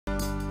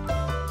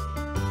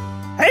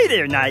Hey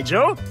there,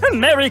 Nigel.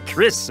 Merry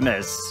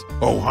Christmas.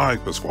 Oh, hi,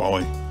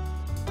 Pasquale.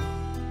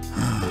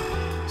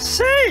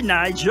 Say,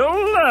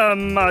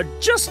 Nigel,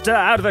 just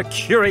out of a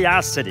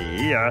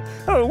curiosity,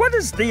 what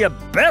is the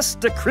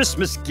best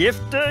Christmas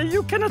gift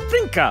you can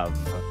think of?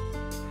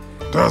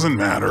 Doesn't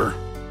matter.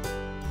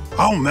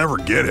 I'll never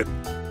get it.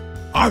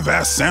 I've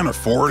asked Santa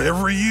for it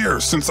every year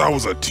since I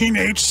was a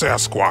teenage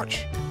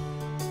Sasquatch.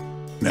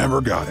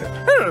 Never got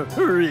it.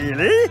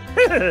 Really?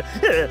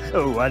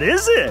 What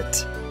is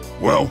it?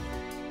 Well,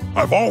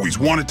 I've always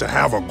wanted to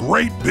have a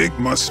great big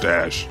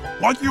mustache,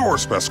 like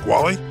yours,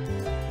 Pasquale.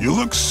 You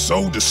look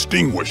so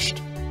distinguished.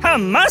 A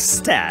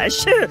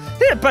mustache?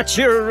 But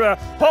you're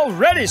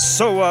already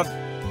so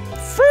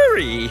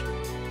furry.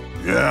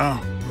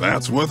 Yeah,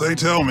 that's what they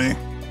tell me.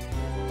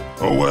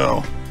 Oh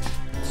well.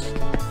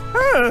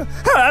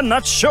 I'm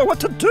not sure what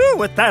to do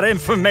with that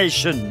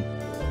information.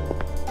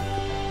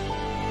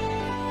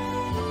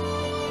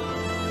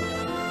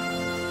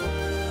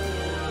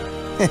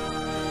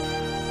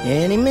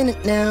 Any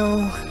minute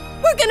now.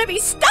 We're gonna be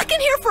stuck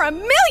in here for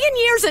 1,000,000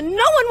 years and no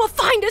one will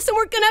find us and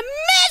we're gonna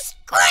miss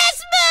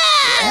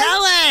Christmas!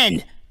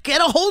 Helen!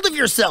 Get a hold of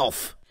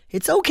yourself!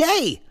 It's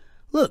okay.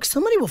 Look,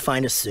 somebody will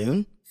find us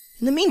soon.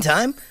 In the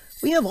meantime,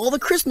 we have all the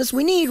Christmas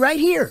we need right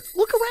here.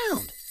 Look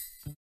around.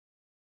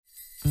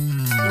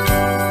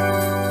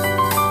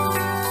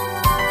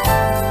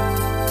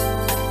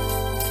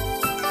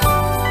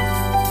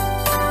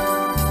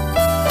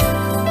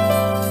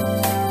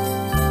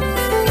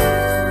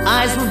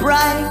 Eyes were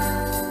bright.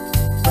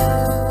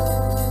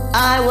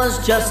 I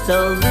was just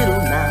a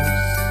little mouse.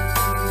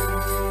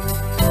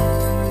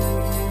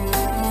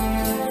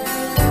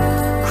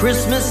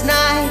 Christmas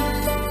night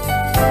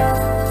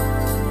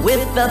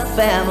with the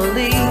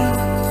family.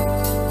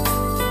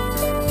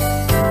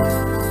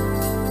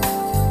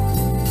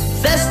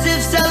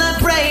 Festive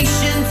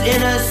celebrations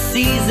in a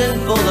season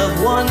full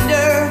of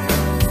wonder.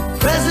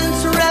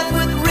 Presents wrapped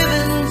with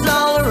ribbons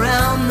all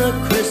around the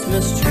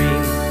Christmas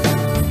tree.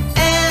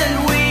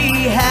 And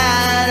we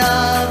had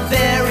a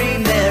very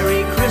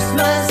Merry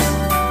Christmas.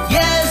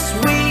 Yes,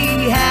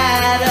 we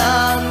had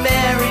a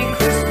Merry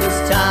Christmas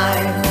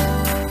time.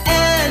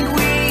 And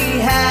we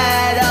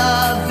had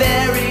a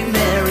very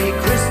Merry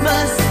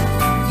Christmas.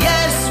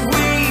 Yes,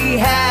 we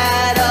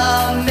had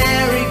a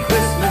Merry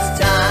Christmas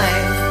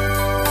time.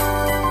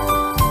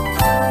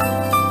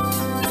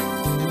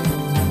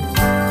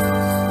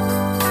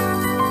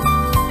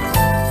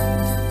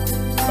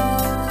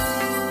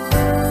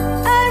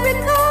 I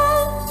recall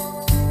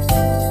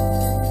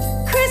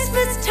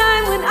Christmas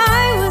time when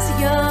I was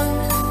young.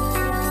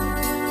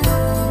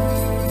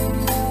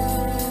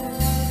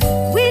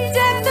 We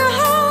decked the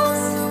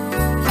halls,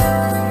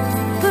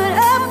 put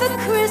up the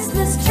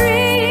Christmas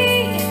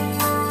tree.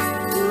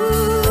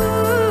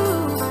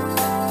 Ooh.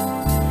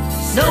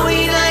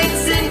 Snowy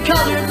nights and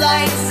colored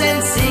lights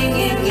and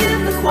singing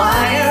in the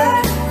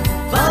choir.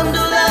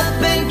 Bundled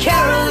up and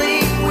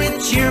caroling with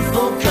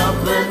cheerful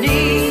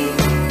company.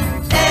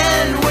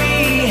 And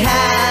we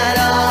had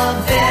a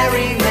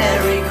very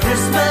Merry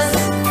Christmas.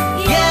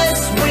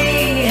 Yes,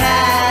 we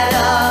had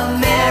a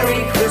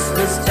Merry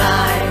Christmas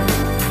time.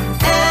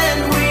 And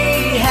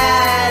we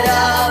had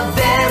a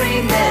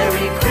very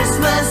Merry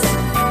Christmas.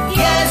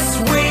 Yes,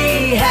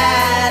 we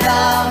had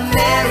a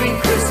Merry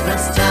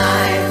Christmas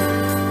time.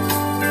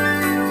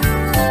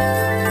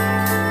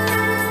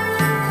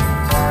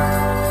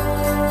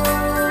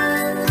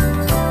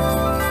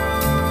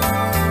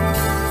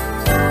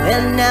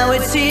 And now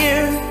it's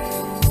here.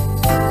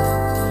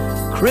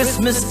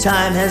 Christmas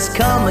time has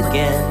come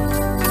again.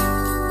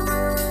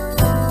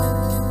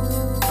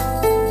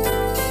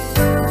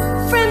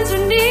 Friends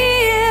are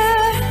near,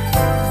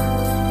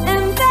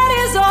 and that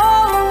is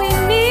all we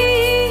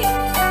need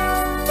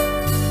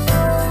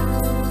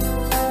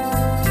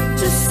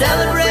To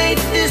celebrate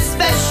this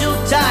special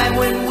time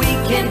when we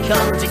can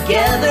come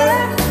together.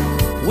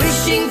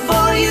 Wishing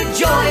for you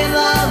joy and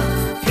love,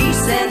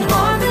 peace and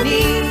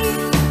harmony.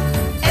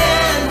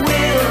 And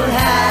we'll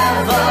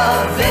have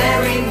a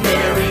very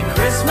Merry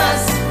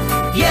Christmas.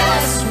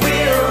 Yes,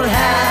 we'll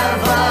have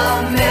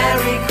a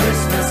Merry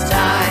Christmas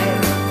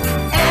time.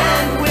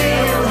 And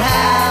we'll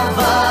have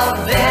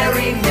a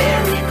very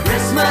Merry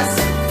Christmas.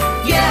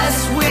 Yes,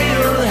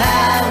 we'll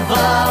have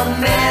a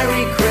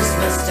Merry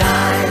Christmas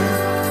time.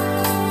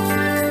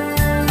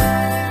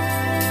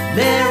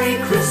 Merry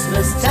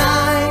Christmas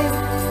time.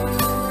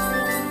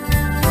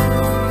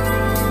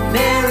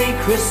 Merry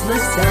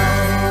Christmas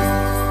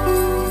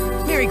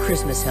time. Merry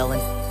Christmas,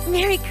 Helen.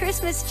 Merry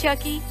Christmas,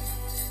 Chucky.